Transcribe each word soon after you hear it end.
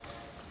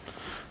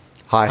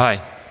Hi.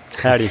 Hi.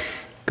 Howdy.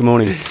 Good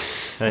morning.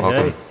 Hey,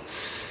 Welcome. hey.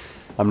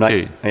 I'm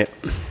Nate. to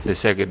the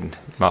second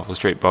Marvel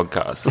Street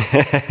podcast.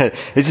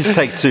 This is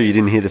take 2. You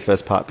didn't hear the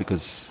first part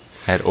because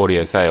Had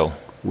audio fail.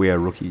 we are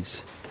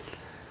rookies.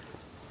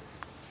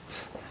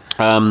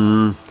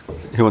 Who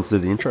wants to do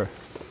the intro?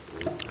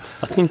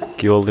 I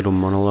think your little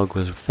monologue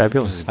was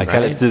fabulous. Okay,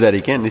 let's do that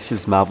again. This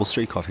is Marble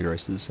Street Coffee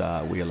Roasters.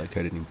 We are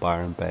located in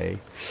Byron Bay.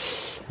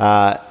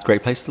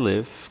 Great place to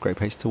live, great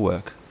place to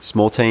work.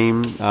 Small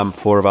team,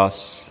 4 of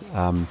us.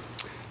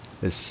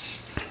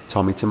 There's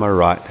Tommy to my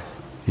right.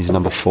 He's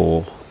number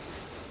 4.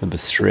 Number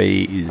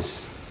 3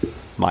 is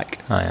Mike.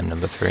 I am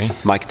number 3.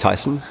 Mike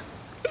Tyson.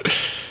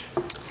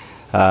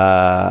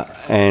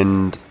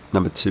 And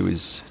number 2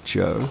 is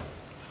Joe.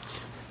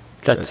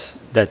 That's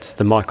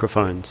the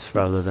microphones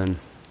rather than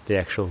the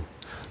actual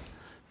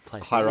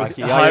place.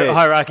 Hierarchy.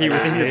 Hierarchy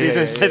within the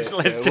business.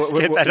 Let's just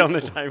get that on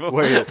the table.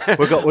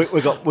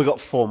 We've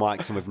got 4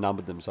 mics and we've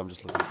numbered them, so I'm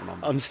just looking at the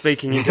numbers. I'm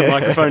speaking into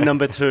microphone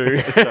number 2.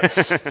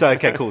 So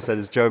okay, cool. So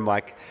there's Joe,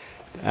 Mike,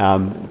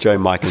 and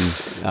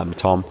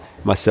Tom,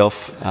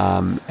 myself,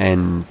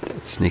 and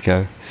it's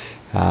Nico,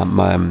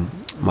 my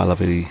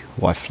lovely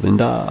wife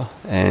Linda,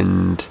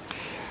 and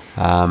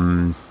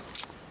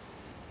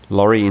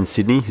Laurie in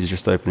Sydney, who's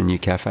just opened a new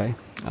cafe.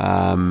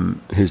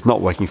 Who's not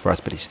working for us,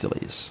 but he still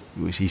is.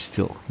 He's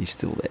still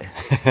there.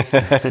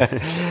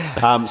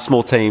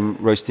 Small team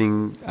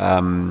roasting,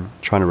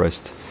 trying to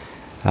roast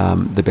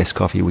the best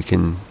coffee we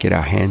can get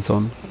our hands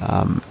on.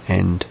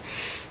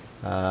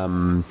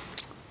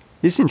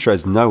 This intro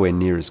is nowhere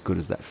near as good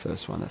as that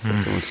first one. That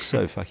first one was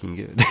so fucking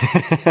good.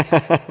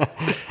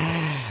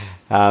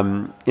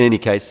 In any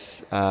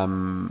case,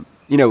 the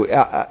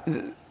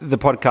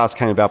podcast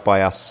came about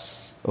by us.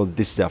 Or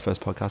this is our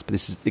first podcast, but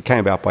it came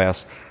about by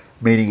us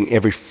meeting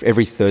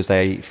every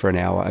Thursday for an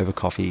hour over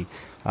coffee.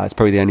 It's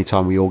probably the only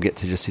time we all get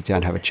to just sit down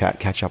and have a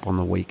chat, catch up on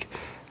the week.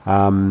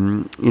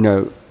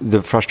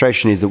 The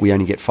frustration is that we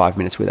only get 5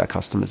 minutes with our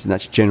customers, and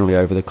that's generally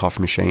over the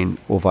coffee machine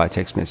or via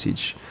text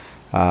message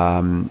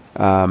every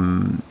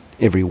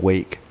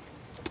week.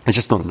 It's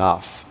just not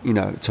enough,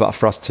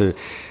 for us to,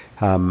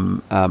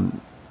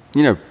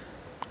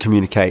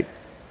 communicate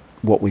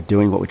what we're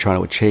doing, what we're trying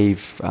to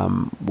achieve,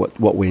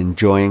 what we're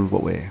enjoying,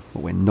 what we're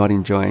not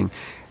enjoying.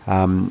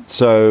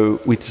 So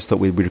we just thought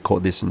we'd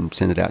record this and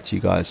send it out to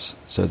you guys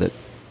so that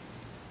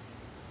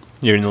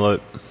you're in the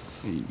loop.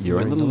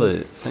 You're in the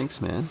loop. Thanks,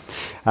 man.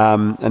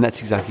 And that's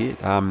exactly it.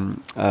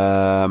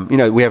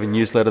 We have a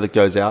newsletter that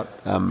goes out,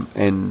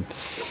 and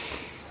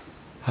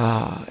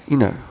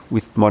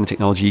with modern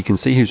technology, you can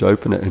see who's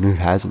opened it and who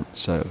hasn't.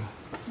 So,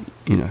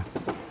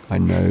 I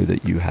know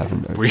that you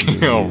haven't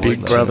opened it.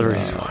 Big Brother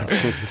is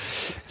watching.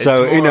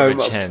 So more of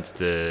a chance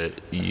that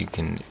you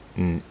can.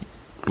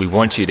 We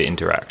want you to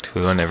interact.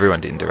 We want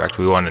everyone to interact.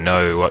 We want to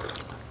know what's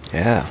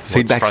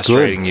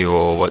frustrating you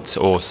or what's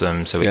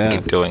awesome, so we can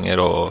keep doing it.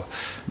 Or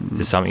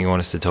there's something you want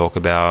us to talk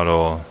about,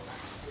 or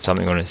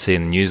something you want to see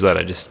in the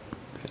newsletter. Just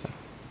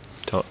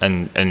talk.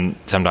 And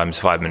sometimes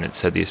 5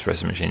 minutes at the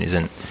espresso machine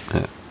isn't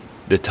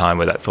the time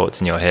where that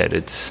thought's in your head.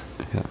 It's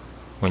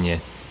when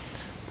you're,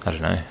 I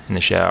don't know, in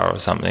the shower or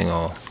something,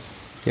 or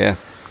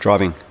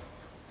driving,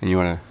 and you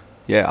want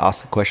to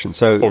ask the question.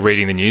 Or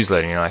reading the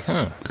newsletter, and you're like,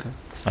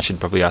 I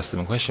should probably ask them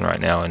a question right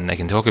now, and they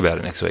can talk about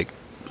it next week.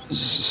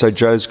 So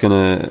Joe's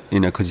gonna,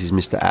 because he's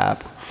missed the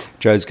app,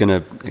 Joe's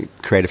gonna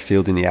create a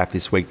field in the app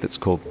this week that's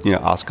called,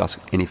 Ask Us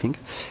Anything,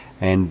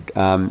 and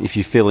if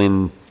you fill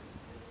in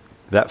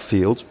that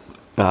field,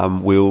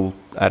 we'll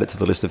add it to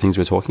the list of things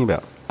we're talking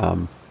about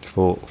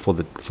for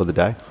the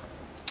day.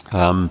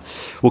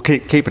 We'll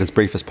keep it as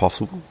brief as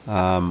possible.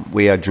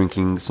 We are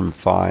drinking some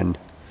fine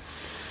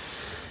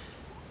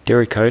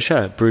Dairy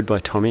Kosher, brewed by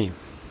Tommy.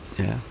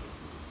 Yeah.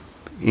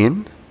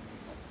 In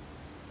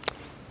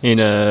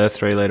a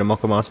 3-litre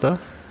Mocha Master.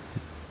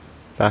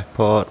 Back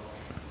pot.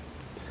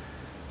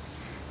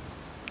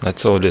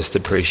 Let's all just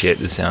appreciate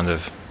the sound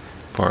of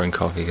pouring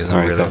coffee, because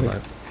I'm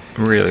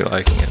really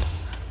liking it.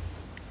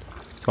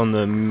 It's on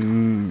the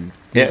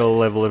middle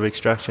level of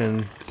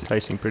extraction.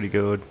 Tasting pretty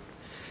good.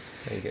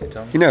 There you go,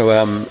 Tom.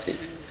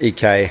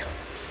 EK,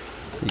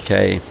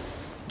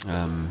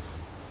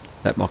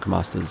 that Mocha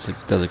Master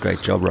does a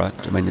great job, right?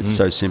 I mean, it's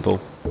so simple.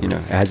 It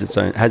has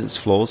its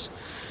flaws.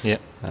 Yeah.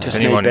 Just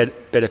need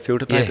better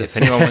filter papers.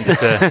 Yeah, if anyone wants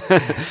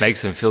to make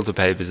some filter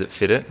papers that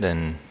fit it,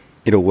 then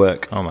it'll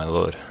work. Oh my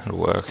Lord, it'll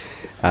work.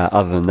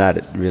 Other than that,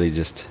 it really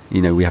just,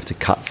 we have to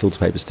cut filter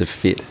papers to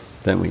fit,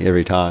 don't we?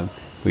 Every time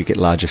we get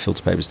larger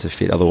filter papers to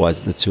fit.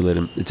 Otherwise, it's a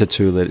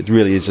 2-litre. It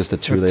really is just a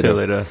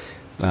 2-litre.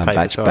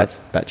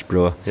 Batch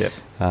brewer. Yep.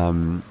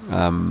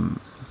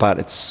 But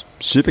it's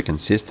super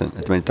consistent.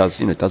 I mean,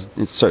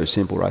 it's so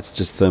simple, right? It's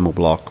just thermal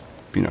block,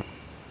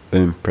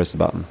 boom, press the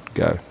button,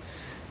 go.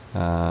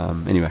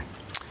 Anyway.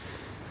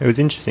 It was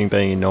interesting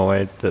being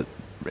annoyed that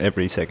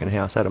every second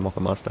house had a Mocha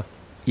Master.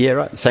 Yeah,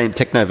 right. Same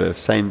Technoverve,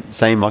 same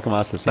Mocha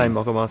Master. Same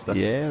Mocha Master.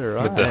 Yeah,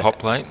 right. With the hot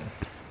plate?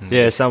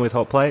 Yeah, some with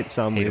hot plates,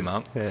 some heat with... them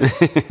up. Yeah.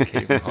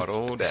 Keep them hot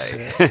all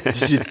day.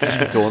 Did you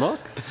door knock?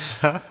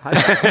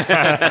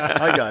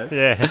 Hi, guys.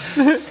 Yeah.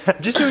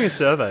 Just doing a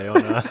survey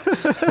on...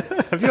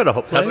 have you got a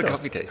hot plate? How's the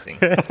coffee tasting?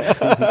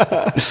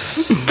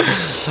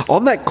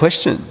 On that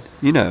question,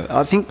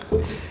 I think,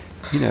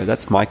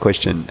 that's my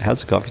question.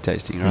 How's the coffee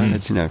tasting, right?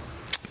 It's, that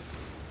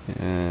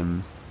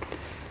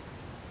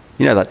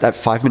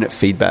 5-minute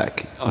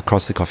feedback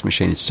across the coffee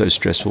machine is so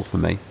stressful for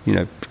me,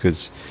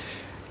 because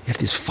you have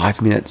this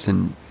 5 minutes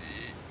and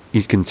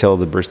you can tell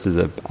the baristas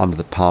are under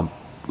the pump,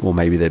 or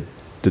maybe the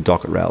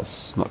docket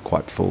rail's not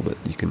quite full, but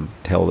you can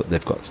tell that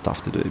they've got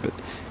stuff to do. But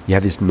you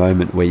have this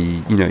moment where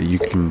you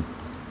can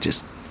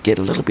just get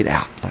a little bit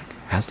out, like,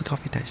 how's the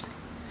coffee tasting?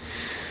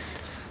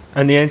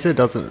 And the answer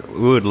we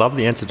would love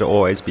the answer to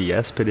always be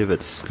yes, but if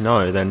it's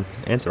no, then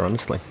answer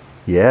honestly.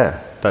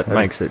 Yeah. That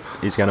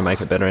is going to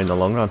make it better in the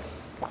long run.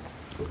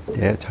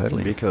 Yeah,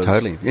 totally.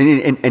 Totally.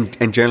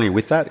 And generally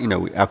with that,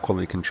 our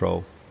quality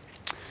control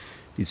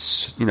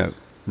is,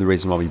 the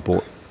reason why we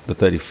bought the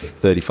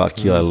 35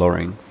 kilo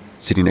Loring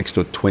sitting next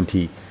to a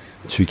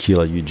 22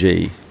 kilo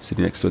UG,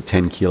 sitting next to a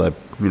 10 kilo,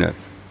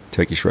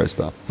 Turkish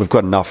roaster. We've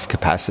got enough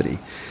capacity.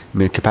 I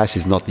mean, capacity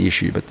is not the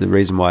issue, but the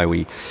reason why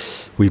we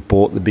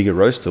bought the bigger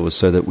roaster was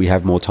so that we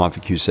have more time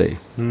for QC.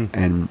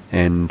 And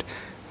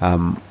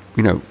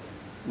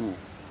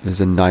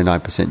there's a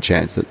 99%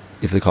 chance that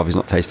if the coffee's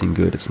not tasting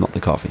good, it's not the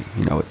coffee.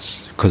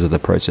 It's because of the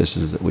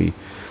processes that we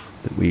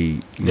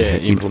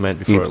implement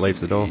before it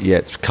leaves the door. Yeah,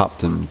 it's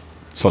cupped and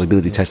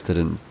solubility tested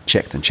and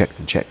checked and checked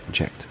and checked and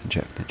checked and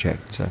checked and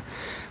checked. So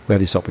we have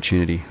this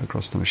opportunity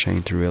across the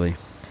machine to really,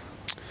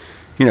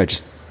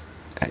 just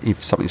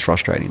if something's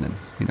frustrating, then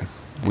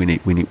we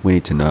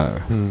need to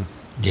know.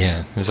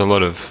 Yeah, there's a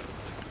lot of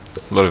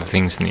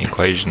things in the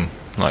equation,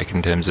 like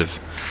in terms of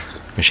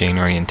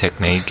machinery and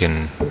technique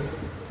and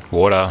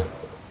water,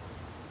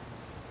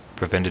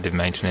 preventative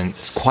maintenance.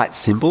 It's quite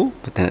simple,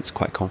 but then it's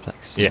quite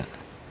complex. Yeah.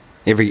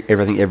 Every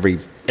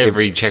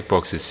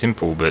checkbox is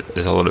simple, but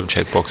there's a lot of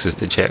checkboxes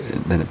to check.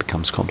 And then it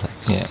becomes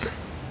complex. Yeah.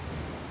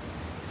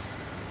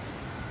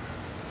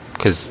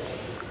 Because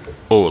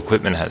all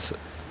equipment has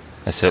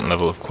a certain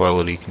level of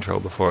quality control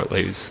before it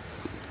leaves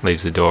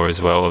the door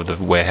as well of the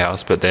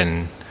warehouse, but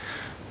then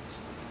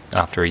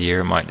after a year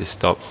it might just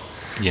stop,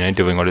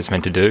 doing what it's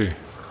meant to do.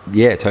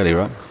 Yeah, totally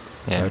right.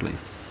 Yeah. Totally.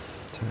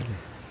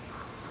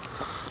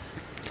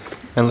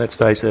 And let's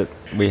face it,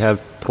 we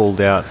have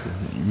pulled out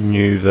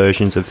new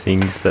versions of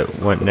things that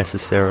weren't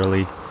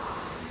necessarily,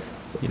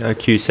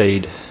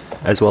 QC'd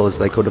as well as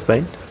they could have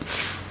been.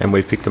 And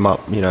we've picked them up,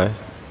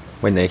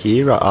 when they're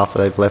here, right after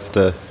they've left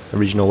the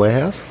original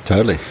warehouse.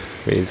 Totally.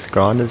 With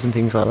grinders and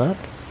things like that.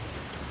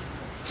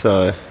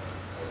 So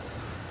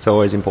it's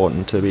always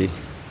important to be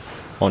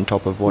on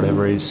top of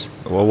whatever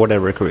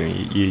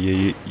equipment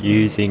you're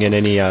using, and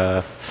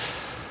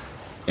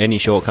any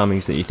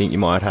shortcomings that you think you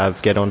might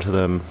have, get onto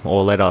them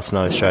or let us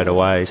know straight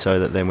away so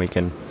that then we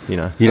can, You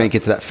don't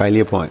get to that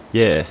failure point.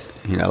 Yeah.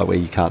 Like where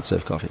you can't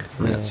serve coffee.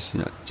 I mean,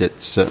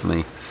 it's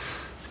certainly,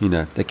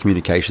 that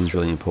communication is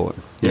really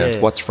important.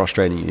 It's what's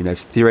frustrating you.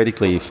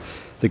 Theoretically,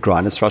 if the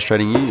grinder's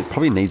frustrating you, it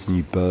probably needs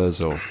new burrs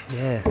or,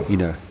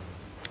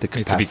 the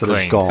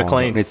capacitor's gone.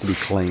 It needs to be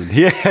cleaned.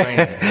 Yeah.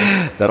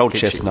 That old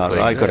chestnut,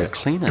 right? Got to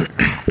clean it.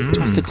 Do you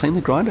have to clean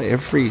the grinder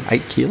every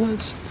 8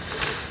 kilos?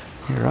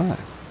 You're right.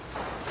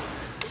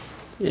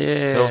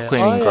 Yeah.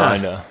 Self-cleaning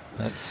grinder.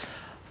 I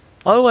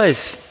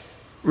always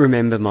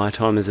remember my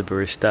time as a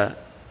barista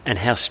and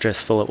how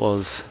stressful it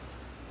was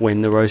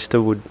when the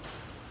roaster would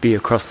be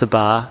across the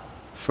bar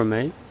from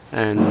me.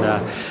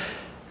 And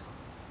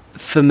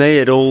for me,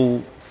 it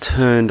all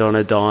turned on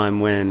a dime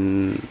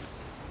when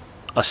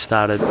I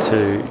started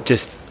to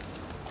just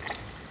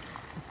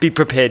be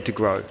prepared to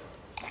grow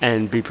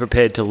and be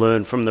prepared to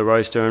learn from the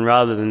roaster, and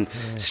rather than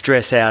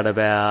stress out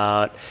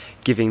about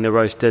giving the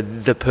roaster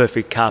the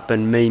perfect cup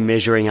and me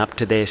measuring up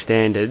to their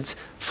standards,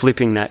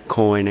 flipping that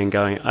coin and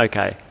going,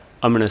 okay,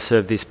 I'm going to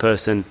serve this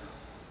person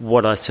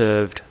what I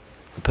served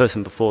the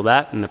person before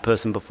that and the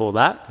person before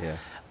that,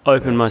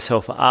 open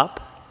myself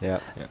up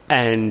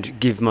and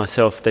give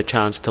myself the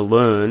chance to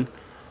learn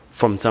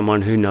from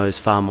someone who knows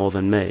far more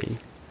than me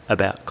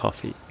about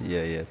coffee.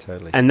 Yeah,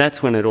 totally. And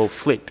that's when it all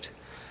flipped.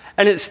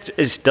 And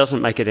it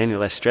doesn't make it any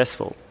less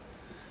stressful.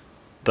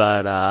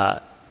 But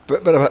I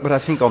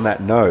think on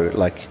that note,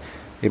 like,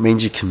 it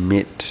means you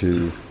commit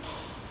to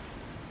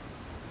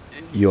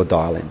your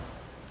dial-in.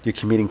 You're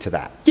committing to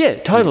that. Yeah,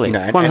 totally.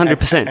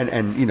 100%.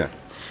 And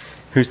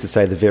who's to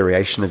say the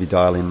variation of your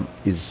dial-in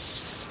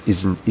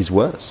is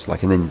worse?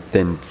 Like, and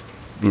then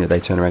they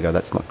turn around and go,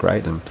 that's not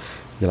great. And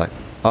you're like,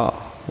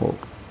 oh, well,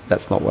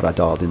 that's not what I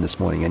dialed in this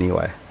morning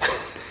anyway.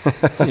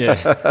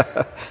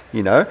 Yeah.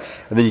 And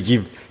then you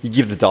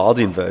give the dialed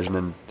in version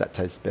and that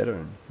tastes better,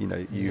 and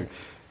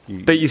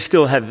but you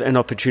still have an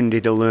opportunity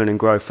to learn and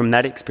grow from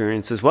that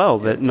experience as well.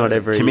 That not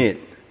every commit.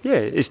 Yeah,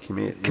 it's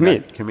commit.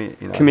 Commit.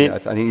 I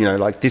think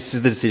like, this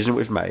is the decision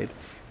we've made,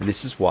 and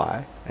this is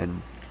why,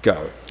 and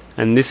go.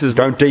 And this is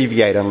don't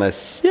deviate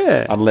unless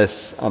there's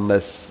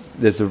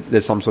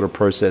some sort of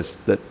process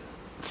that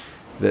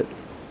that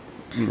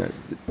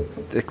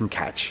that can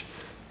catch,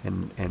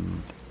 and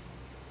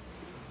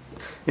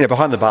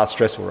behind the bar is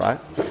stressful, right?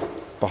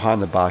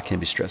 Behind the bar can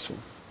be stressful,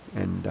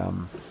 and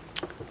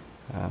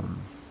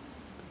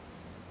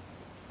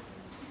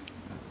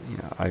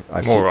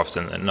I more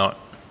often than not.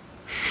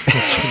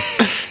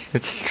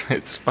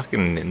 It's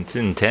fucking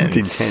intense.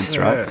 It's intense,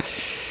 right? Yeah.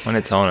 When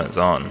it's on, it's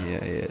on.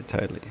 Yeah,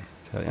 totally.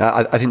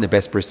 I think the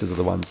best baristas are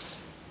the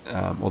ones,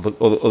 or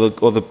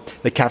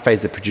the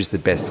cafes that produce the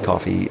best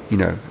coffee,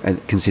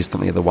 and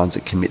consistently are the ones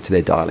that commit to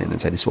their dial in and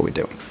say, "This is what we're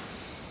doing,"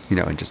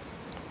 and just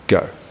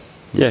go.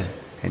 Yeah.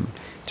 And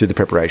do the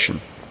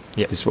preparation.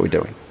 Yeah. This is what we're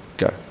doing.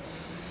 Go.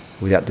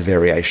 Without the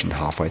variation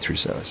halfway through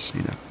service.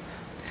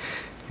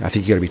 I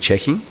think you got to be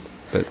checking.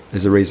 But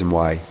there's a reason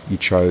why you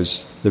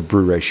chose the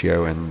brew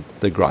ratio and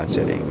the grind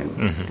setting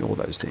and all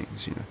those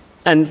things,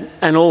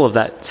 And all of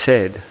that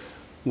said,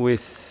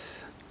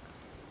 with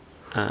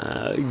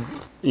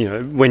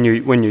when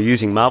you're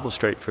using Marble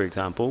Street, for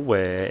example,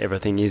 where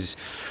everything is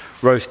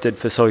roasted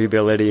for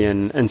solubility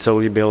and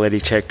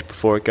solubility checked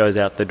before it goes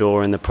out the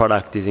door, and the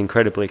product is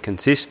incredibly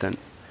consistent,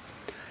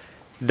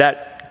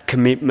 that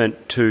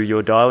commitment to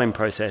your dialing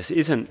process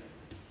isn't.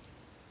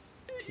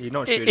 You're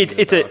not shooting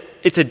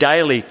it's a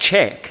daily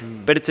check,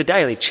 but it's a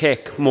daily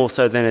check more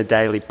so than a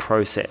daily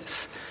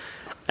process.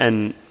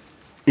 And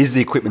is the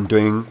equipment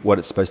doing what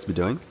it's supposed to be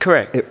doing?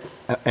 Correct.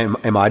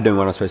 Am I doing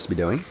what I'm supposed to be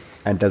doing?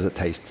 And does it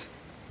taste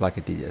like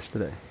it did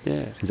yesterday?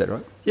 Yeah. Is that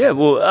right? Yeah,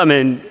 well, I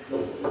mean,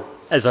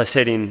 as I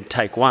said in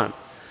take one,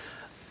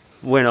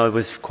 when I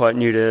was quite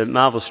new to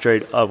Marble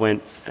Street, I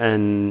went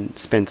and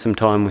spent some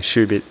time with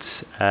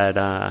Schubitz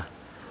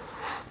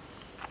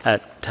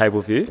at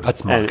Tableview.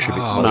 That's Mark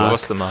Schubitz.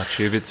 What's the Mark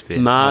Schubitz bit?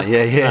 Mark,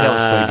 yeah, that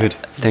was so good.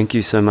 Thank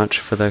you so much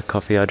for the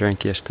coffee I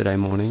drank yesterday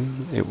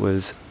morning. It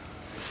was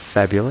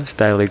fabulous.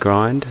 Daily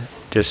grind,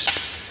 just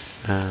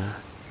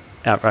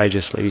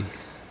outrageously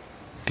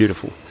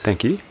beautiful.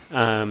 Thank you.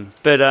 I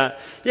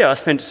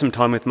spent some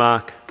time with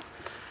Mark,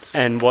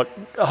 and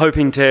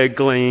hoping to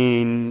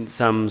glean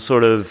some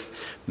sort of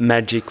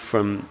magic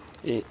from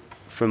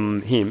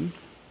him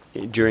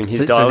during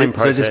his dialing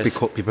process. So is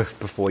this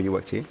before you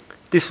worked here?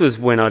 This was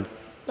when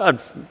I'd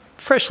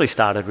freshly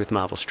started with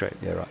Marble Street.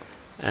 Yeah, right.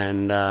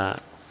 And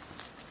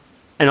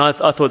I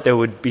thought there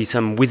would be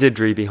some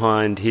wizardry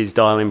behind his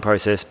dialing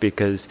process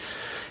because,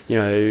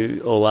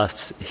 all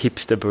us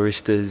hipster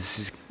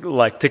baristas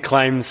like to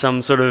claim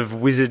some sort of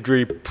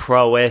wizardry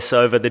prowess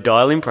over the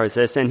dialing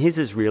process, and his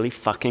is really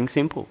fucking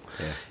simple.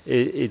 Yeah.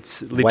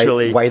 It's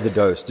literally... Weigh the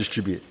dose,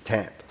 distribute,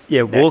 tamp.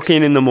 Yeah, Next. Walk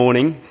in the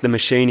morning, the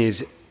machine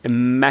is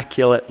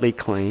immaculately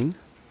clean,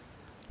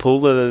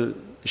 pull the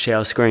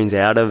shower screens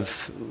out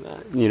of,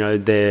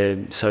 their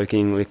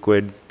soaking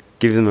liquid,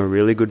 give them a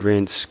really good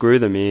rinse, screw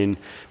them in,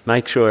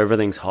 make sure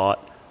everything's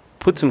hot,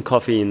 put some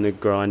coffee in the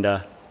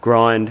grinder,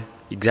 grind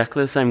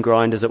exactly the same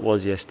grind as it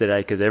was yesterday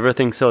because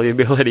everything's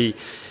solubility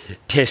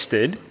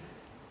tested,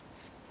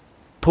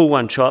 pull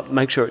one shot,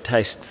 make sure it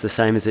tastes the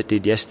same as it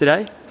did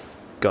yesterday,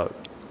 go.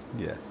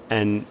 Yeah.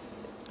 And...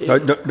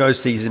 No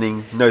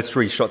seasoning, no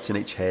 3 shots in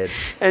each head.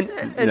 And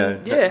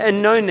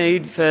no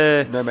need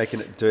for... No making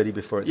it dirty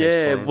before it tastes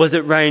clean. Was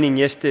it raining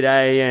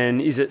yesterday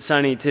and is it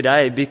sunny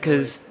today?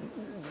 Because,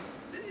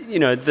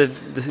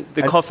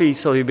 the coffee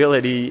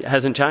solubility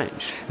hasn't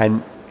changed.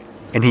 And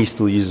he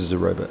still uses a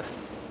robot.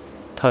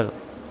 Totally.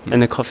 Yeah.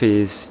 And the coffee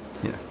is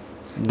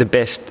the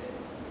best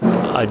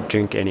I'd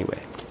drink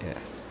anywhere.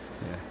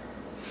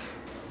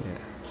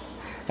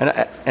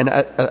 And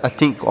I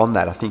think on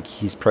that,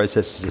 his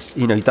process is,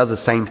 he does the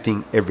same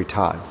thing every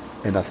time.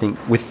 And I think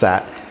with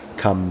that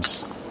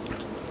comes,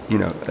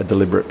 a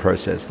deliberate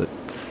process that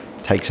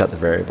takes out the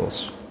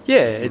variables.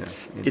 Yeah,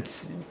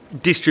 it's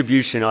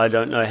distribution. I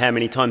don't know how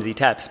many times he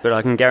taps, but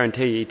I can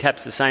guarantee you he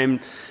taps the same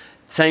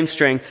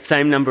strength,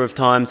 same number of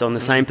times on the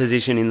same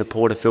position in the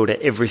portafilter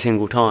every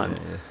single time.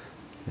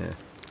 Yeah.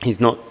 He's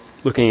not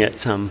looking at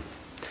some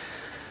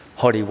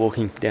hottie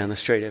walking down the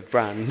street of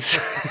Bruns.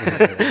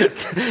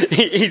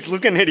 He's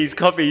looking at his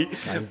coffee.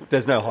 No,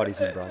 there's no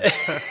hotties in Bruns.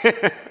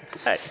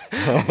 Hey,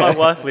 my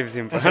wife lives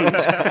in Bruns.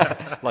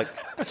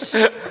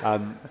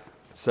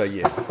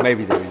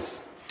 Maybe there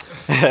is.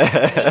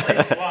 At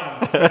least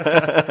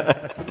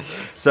one.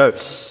 So,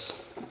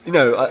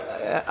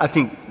 I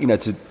think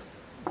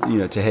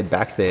to head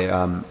back there.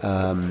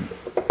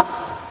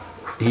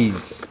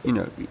 He's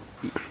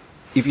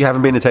if you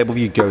haven't been to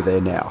Tableview, go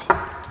there now.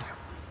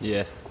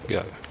 Yeah.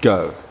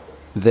 Go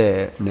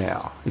there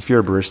now. If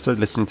you're a barista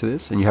listening to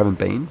this and you haven't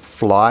been,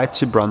 fly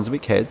to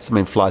Brunswick Heads.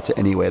 Fly to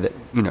anywhere that,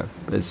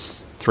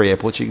 there's 3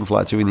 airports you can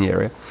fly to in the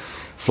area.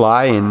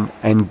 Fly in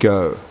and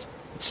go.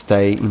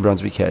 Stay in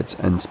Brunswick Heads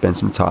and spend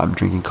some time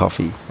drinking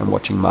coffee and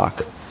watching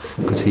Mark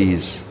because he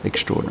is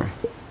extraordinary.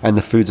 And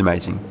the food's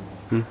amazing.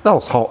 The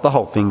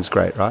whole thing's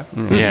great, right?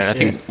 I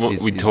think what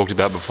we talked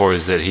about before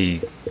is that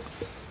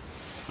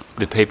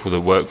the people that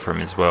work for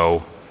him as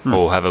well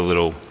all have a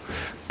little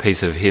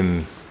piece of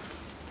him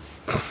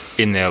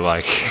in there,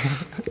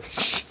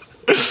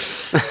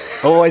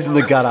 always in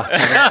the gutter.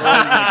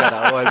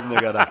 Always in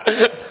the gutter.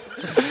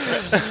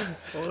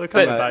 Well,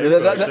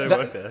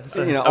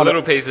 a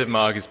little piece of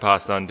Mark is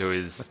passed on to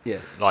his. Yeah.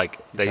 Like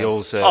they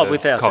all serve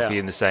coffee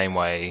in the same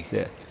way.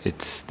 Yeah.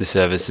 It's the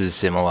service is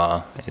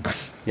similar.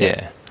 It's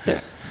yeah.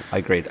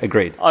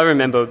 Agreed. I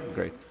remember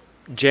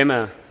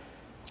Gemma,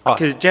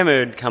 because Gemma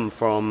had come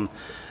from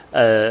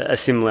a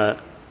similar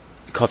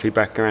coffee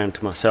background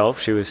to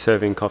myself. She was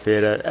serving coffee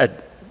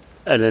at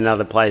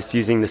another place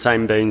using the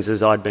same beans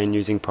as I'd been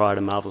using prior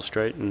to Marvel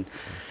Street, and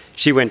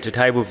she went to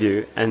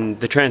Tableview, and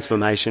the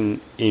transformation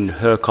in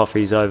her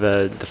coffees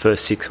over the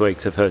first 6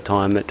 weeks of her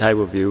time at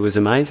Tableview was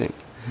amazing.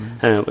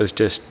 And it was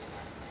just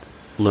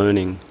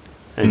learning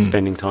and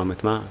spending time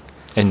with Mark.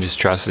 And just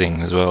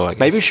trusting as well, I guess.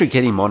 Maybe we should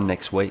get him on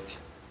next week.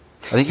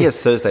 I think he has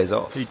Thursdays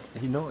off. He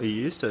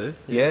used to.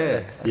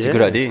 Yeah, that's a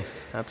good idea.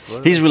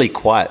 Absolutely. He's really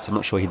quiet, so I'm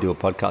not sure he'd do a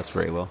podcast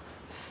very well.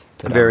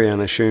 But, very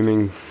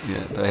unassuming.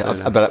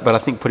 Yeah, but I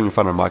think putting him in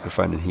front of a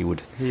microphone and he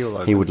would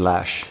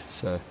lash.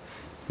 So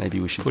maybe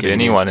we should put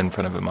anyone in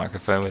front of a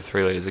microphone with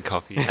 3 litres of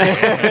coffee. we've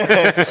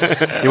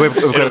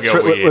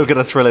got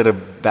a 3 litre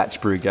batch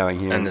brew going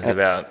here, and there's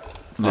about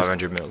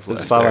 500 mils left.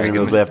 There's 500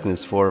 mils left, and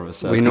there's 4 of us.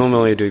 So we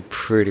normally do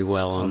pretty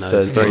well on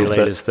those 3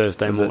 litres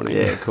Thursday morning.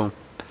 Yeah, cool.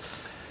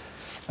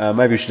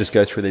 Maybe we should just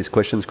go through these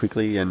questions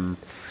quickly, and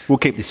we'll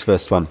keep this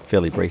first one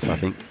fairly brief, I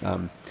think.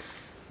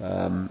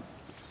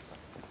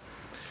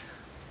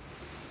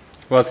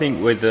 Well, I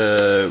think with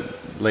the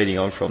leading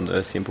on from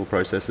the simple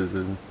processes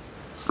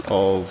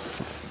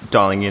of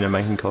dialing in and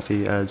making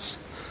coffee, as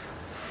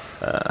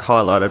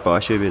highlighted by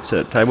Schubitz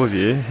at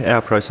Tableview,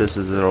 our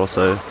processes are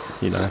also,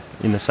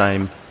 in the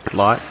same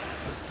light.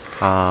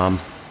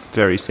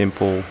 Very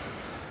simple,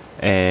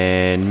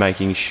 and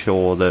making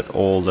sure that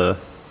all the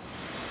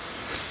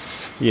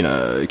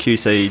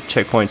QC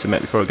checkpoints are met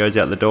before it goes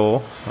out the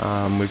door.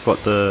 We've got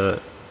the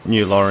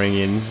new lowering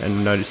in,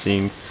 and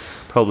noticing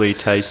probably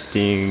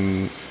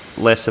tasting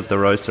less of the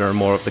roaster and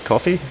more of the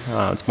coffee.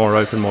 It's more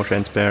open, more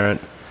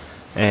transparent,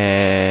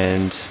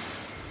 and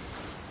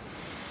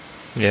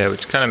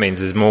which kind of means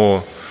there's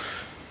more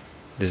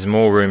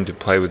room to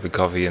play with the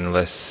coffee and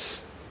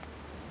less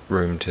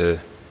room to,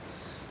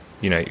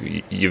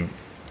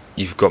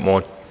 you've got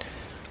more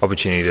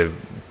opportunity to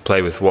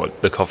play with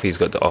what the coffee's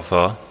got to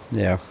offer.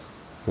 Yeah.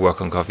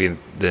 Work on coffee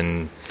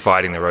than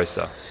fighting the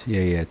roaster.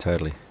 Yeah,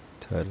 totally.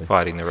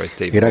 Fighting the roast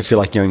deep. You don't feel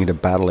like going into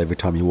battle every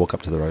time you walk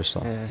up to the roaster.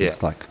 Yeah.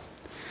 It's like,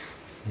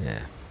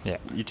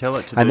 you tell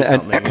it to do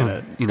something,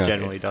 and it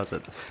generally does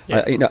it.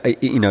 Yeah.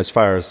 As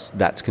far as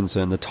that's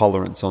concerned, the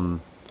tolerance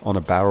on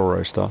a barrel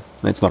roaster.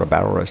 It's not a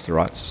barrel roaster,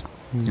 right? It's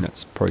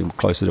it's probably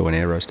closer to an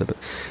air roaster, but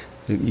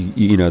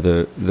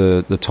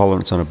the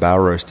tolerance on a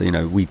barrel roaster.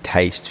 We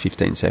taste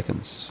 15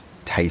 seconds.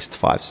 Taste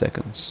 5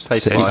 seconds.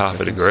 Taste half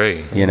a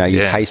degree.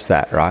 You taste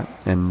that, right?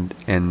 And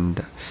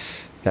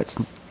that's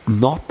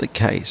not the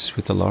case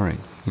with the lowering.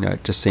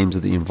 It just seems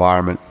that the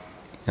environment,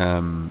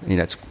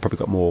 it's probably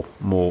got more.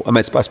 I mean,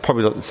 it's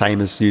probably not the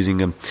same as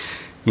using a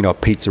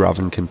pizza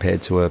oven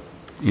compared to a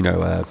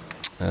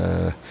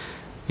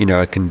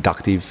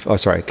convective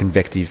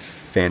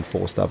fan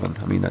forced oven.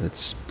 I mean,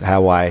 that's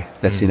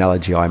the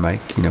analogy I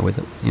make. With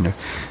it.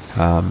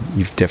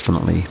 You've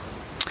definitely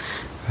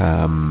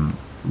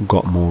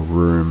got more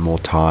room, more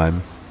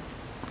time,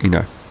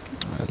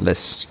 less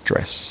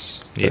stress.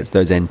 Yeah.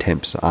 Those end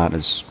temps aren't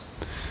as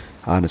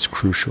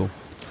crucial.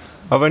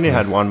 I've only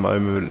had one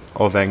moment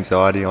of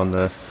anxiety on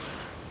the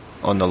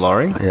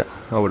lowering. Yeah.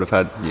 I would have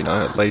had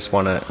at least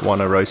one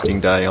a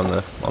roasting day on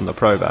the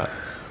Probat,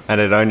 and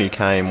it only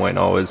came when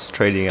I was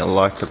treating it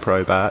like the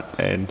Probat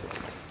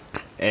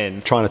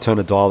and trying to turn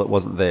a dial that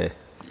wasn't there.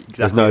 Exactly.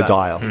 There's no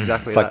dial.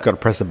 Exactly. It's like you've got to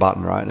press a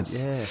button, right? And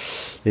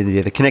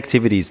the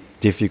connectivity is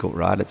difficult,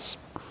 right? It's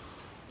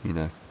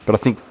but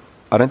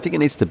I don't think it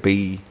needs to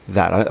be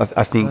that.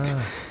 I think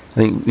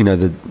we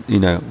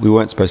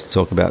weren't supposed to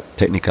talk about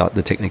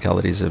the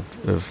technicalities of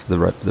the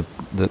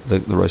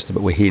roaster,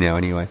 but we're here now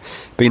anyway.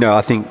 But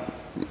I think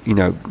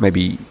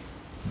maybe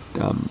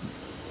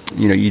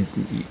you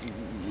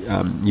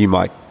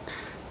Mike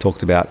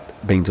talked about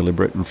being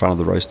deliberate in front of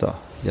the roaster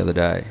the other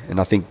day, and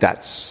I think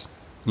that's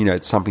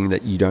it's something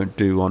that you don't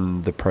do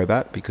on the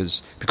Probat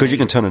because you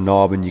can turn a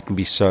knob and you can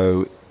be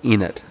so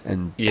in it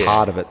and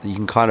part of it that you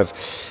can kind of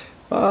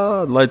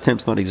load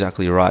temp's not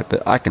exactly right,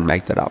 but I can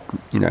make that up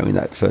in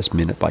that first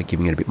minute by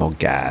giving it a bit more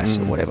gas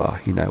or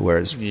whatever,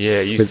 whereas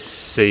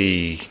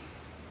you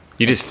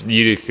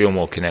do feel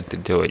more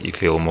connected to it. You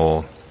feel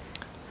more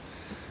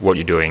what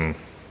you're doing.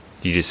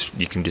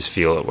 You can just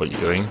feel it what you're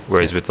doing,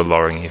 whereas with the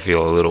lowering you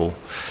feel a little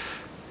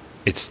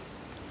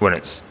when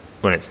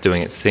it's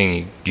doing its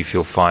thing, you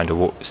feel fine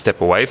to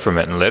step away from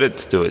it and let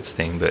it do its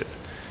thing, but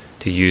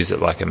to use it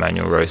like a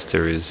manual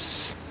roaster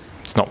it's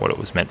not what it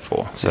was meant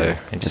for, so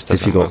it just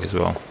doesn't difficult. work as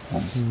well.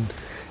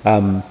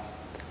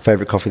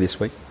 Favourite coffee this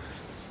week?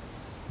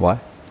 Why?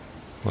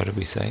 What did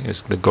we say? It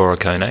was the Goro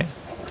Kone,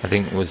 I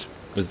think was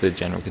the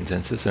general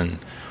consensus. And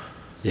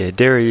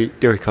Dairy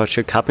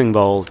Culture Cupping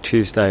Bowl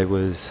Tuesday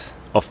was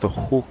off the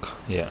hook.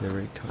 Yeah.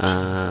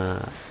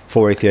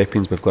 4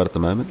 Ethiopians we've got at the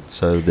moment.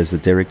 So there's the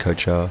Dairy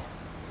Culture,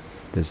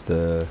 there's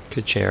the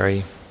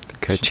Kacheri,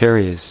 Okay,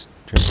 cherry is...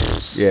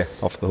 Yeah,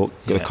 off the hook.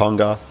 Yeah. The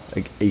Conga,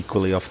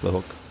 equally off the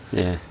hook.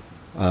 Yeah.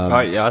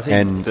 I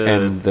think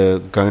and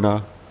the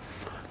Gona.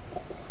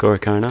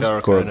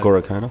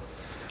 Gorokona.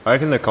 I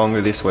reckon the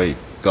Conga this week,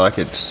 like,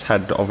 it's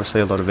had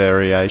obviously a lot of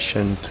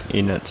variation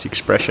in its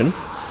expression,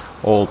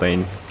 all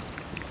been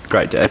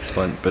great to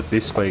excellent, but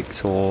this week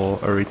saw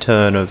a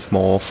return of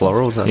more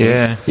florals.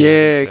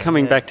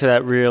 Coming back to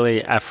that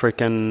really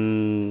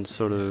African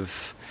sort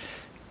of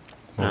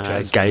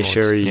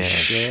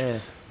geisha-ish.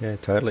 Yeah,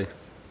 totally.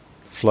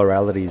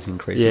 Florality is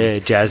increasing. Yeah,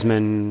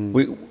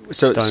 jasmine,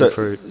 stone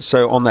fruit.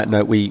 So on that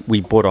note,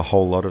 we bought a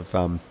whole lot of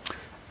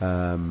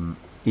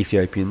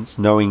Ethiopians,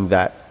 knowing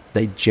that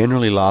they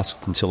generally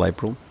last until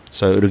April.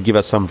 So it'll give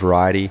us some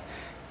variety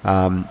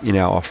in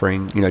our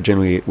offering.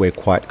 Generally we're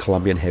quite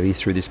Colombian heavy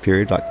through this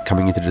period, like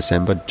coming into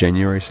December,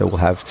 January. So we'll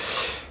have,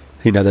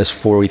 those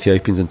 4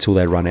 Ethiopians until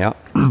they run out.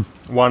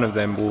 One of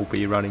them will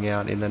be running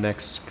out in the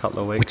next couple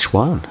of weeks. Which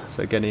one?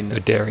 So get in the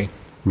dairy.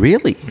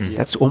 Really?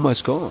 That's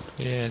almost gone.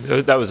 Yeah,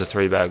 that was a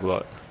 3-bag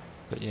lot.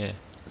 But yeah,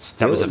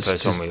 that was the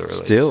first one we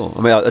released. Still,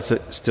 it's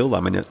it's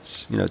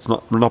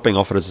not being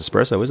offered as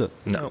espresso, is it?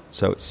 No.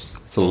 So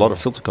it's a lot of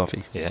filter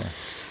coffee. Yeah.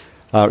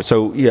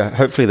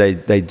 Hopefully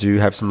they do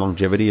have some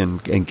longevity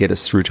and get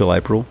us through till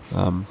April.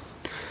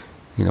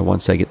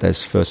 Once they get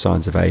those first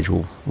signs of age,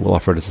 we'll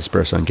offer it as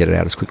espresso and get it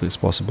out as quickly as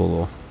possible.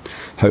 Or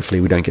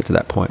hopefully we don't get to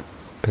that point.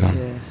 But,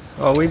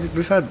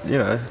 we've had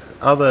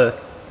other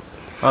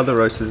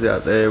roasters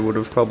out there would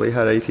have probably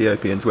had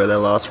Ethiopians where their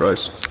last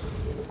roast,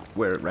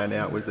 where it ran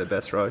out, was their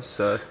best roast.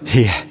 So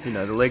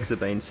the legs have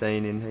been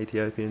seen in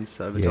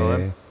Ethiopians over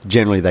time.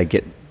 Generally they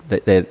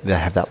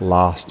have that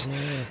last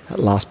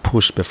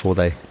push before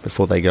they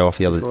go off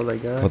the other,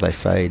 before they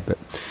fade. But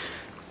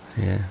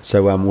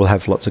so we'll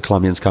have lots of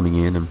Colombians coming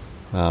in, and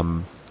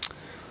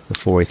the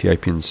 4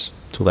 Ethiopians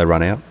till they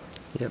run out.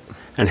 Yep.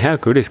 And how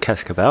good is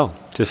Cascabel?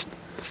 Just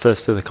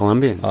first of the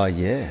Colombians. Oh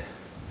yeah.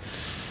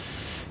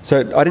 So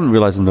I didn't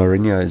realise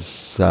Nariño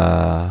is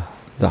one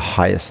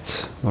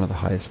of the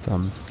highest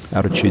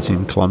altitudes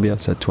in Colombia.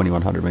 So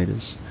 2,100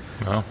 meters.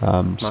 Wow.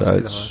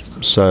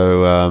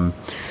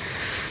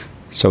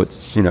 So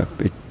it's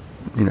it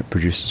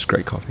produces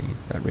great coffee in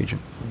that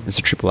region. It's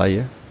a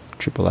AAA.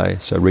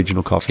 So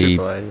regional coffee.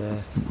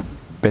 AAA,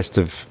 Best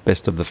of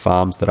the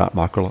farms that aren't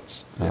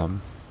microlots.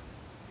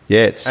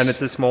 It's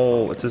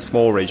a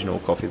small regional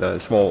coffee though.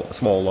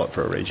 Small lot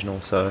for a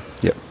regional. So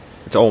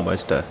it's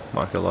almost a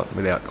micro lot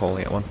without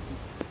calling it one.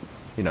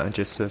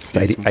 Just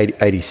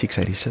 86,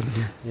 87.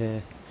 Yeah.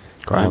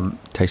 Great.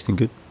 Tasting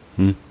good.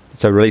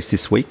 So released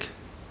this week.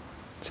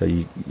 So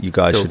you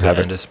guys should have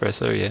it.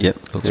 Espresso, yeah. Yep.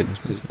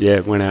 Yeah,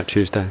 it went out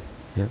Tuesday.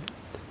 Yep.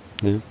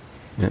 Yeah.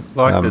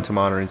 Like the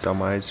Tamana in some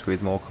ways,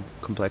 with more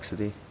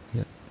complexity.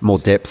 Yeah. More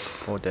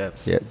depth.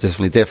 Yeah,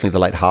 definitely the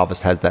late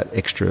harvest has that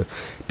extra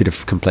bit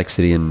of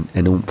complexity and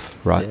oomph,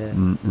 right? Yeah.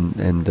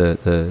 And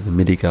the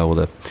Midiga or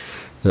the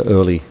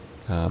early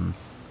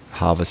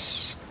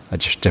harvests are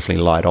just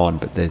definitely light on,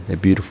 but they're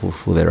beautiful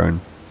for their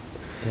own,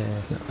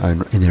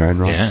 in their own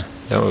right. Yeah,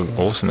 they were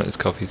awesome, those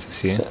coffees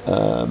this year.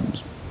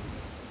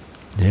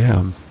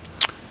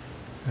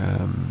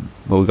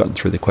 We've gotten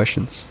through the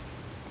questions.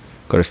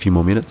 Got a few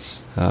more minutes.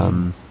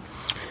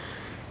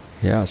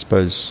 I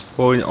suppose.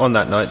 Well, on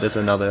that note, there's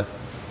another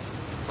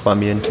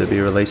Colombian to be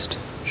released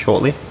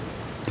shortly.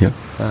 Yeah.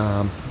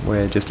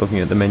 We're just looking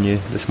at the menu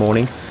this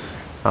morning.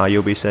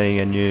 You'll be seeing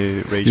a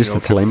new regional... Is this the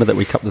Tolima that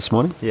we cupped this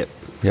morning? Yep.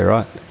 Yeah,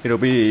 right. It'll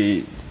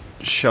be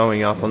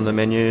showing up on the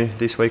menu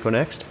this week or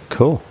next.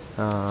 Cool.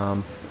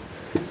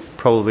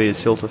 Probably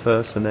is filter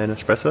first and then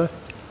espresso.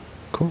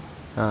 Cool.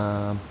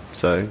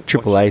 So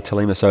AAA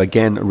Tolima. So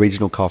again, a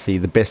regional coffee,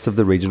 the best of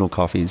the regional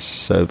coffees.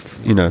 So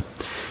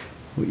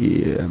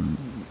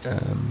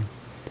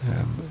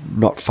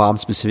not farm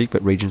specific,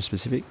 but region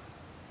specific.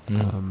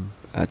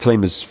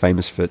 Tolima is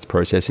famous for its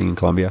processing in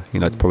Colombia.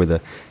 It's probably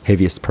the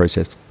heaviest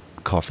processed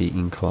coffee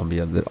in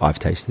Colombia that I've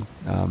tasted.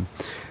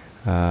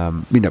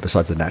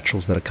 Besides the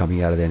naturals that are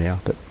coming out of there now,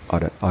 but I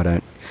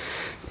don't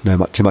know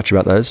too much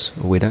about those,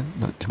 or we don't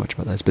know too much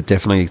about those. But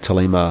definitely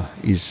Tolima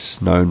is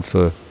known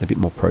for a bit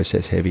more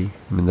process heavy.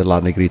 The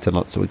La Negrita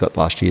lots that we got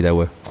last year, they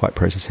were quite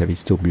process heavy,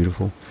 still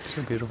beautiful.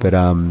 But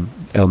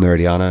El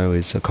Meridiano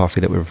is a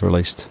coffee that we've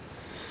released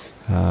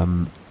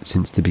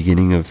since the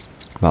beginning of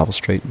Marble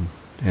Street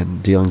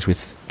and dealings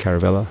with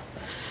Caravella.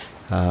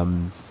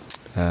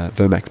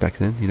 Vermac back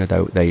then,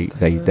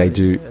 they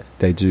do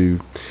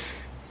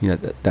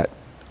that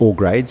all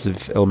grades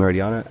of El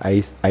Meridiano,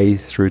 A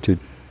through to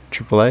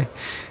AAA,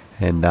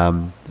 and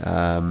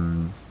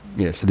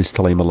so this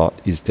Tolima lot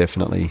is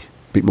definitely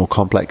a bit more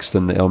complex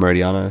than the El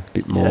Meridiano, a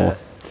bit more.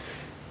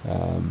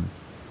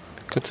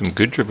 Got some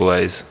good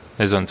AAAs.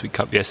 Those ones we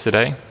cupped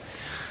yesterday.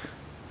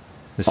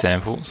 The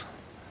samples.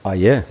 Oh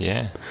yeah.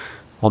 Yeah.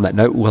 On that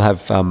note, we'll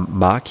have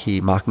Mark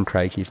and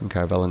Craig here from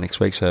Caravella next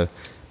week, so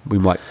we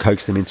might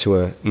coax them into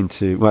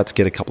we might have to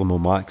get a couple more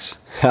mics.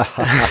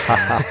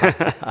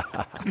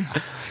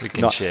 We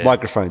can Not share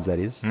microphones, that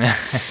is.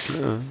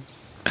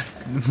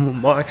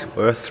 Mike's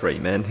worth 3,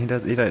 man. He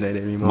don't need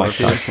any more. Mike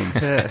Tyson.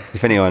 Yeah.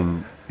 If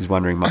anyone is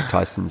wondering, Mike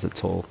Tyson's a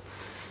tall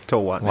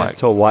white man.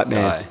 Tall white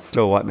man.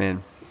 Tall white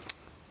man.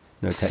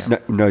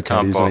 No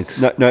tattoos on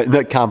his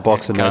no can't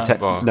box and no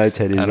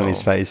tattoos on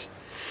his face.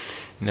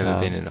 Never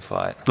been in a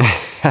fight.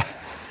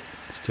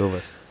 It's 2 of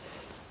us.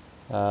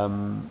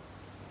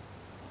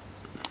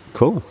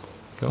 Cool.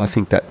 I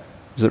think that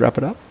does it wrap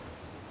it up?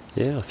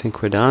 Yeah, I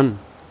think we're done.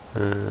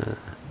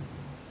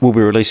 We'll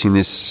be releasing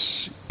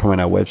this probably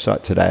on our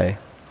website today,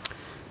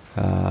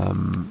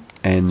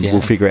 and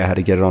we'll figure out how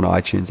to get it on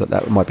iTunes.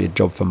 That might be a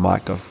job for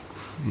Mike.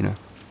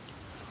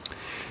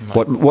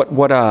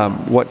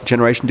 What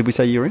generation did we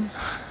say you're in?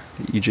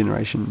 Your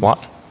generation? Y.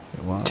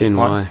 Gen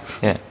Y.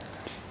 Yeah.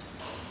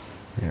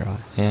 Yeah, right.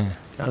 Yeah.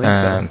 I think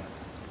so.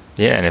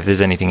 Yeah, and if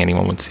there's anything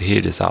anyone wants to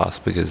hear, just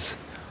ask, because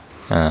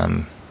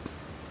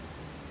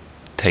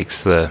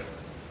takes the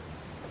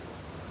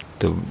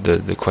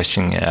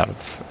questioning out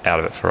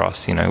of it for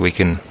us. We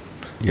can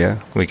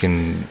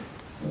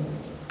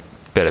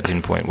better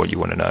pinpoint what you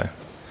want to know.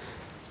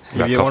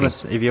 If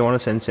you want to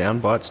send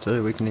sound bites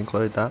too, we can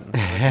include that.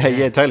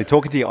 Yeah, totally.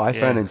 Talk it to your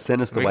iPhone and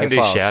send us the WAV files. We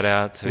can do shout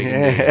outs. We can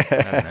do,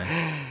 I don't know.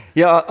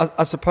 Yeah,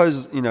 I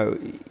suppose,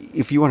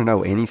 if you want to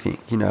know anything,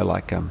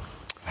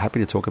 happy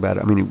to talk about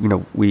it. I mean,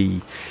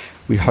 we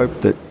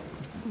hope that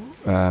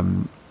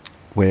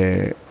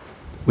we're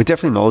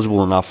definitely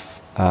knowledgeable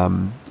enough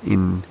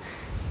in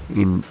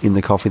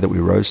the coffee that we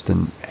roast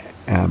and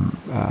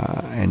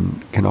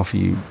can offer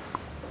you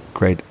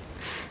great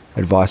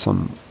advice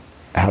on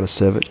how to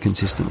serve it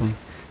consistently.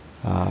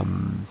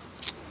 I'm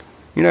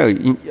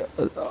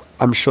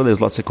sure there's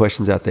lots of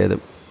questions out there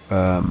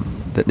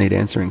that need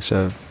answering.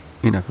 So,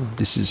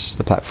 this is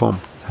the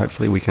platform.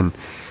 Hopefully we can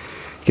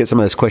get some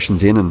of those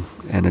questions in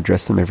and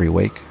address them every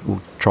week.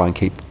 We'll try and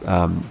keep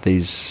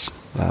these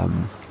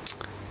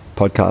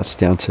podcasts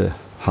down to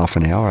half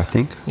an hour, I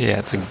think. Yeah,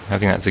 I think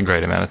that's a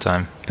great amount of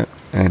time. Yeah.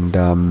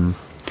 And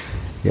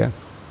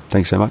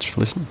thanks so much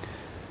for listening.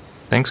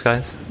 Thanks,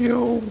 guys.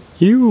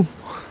 You.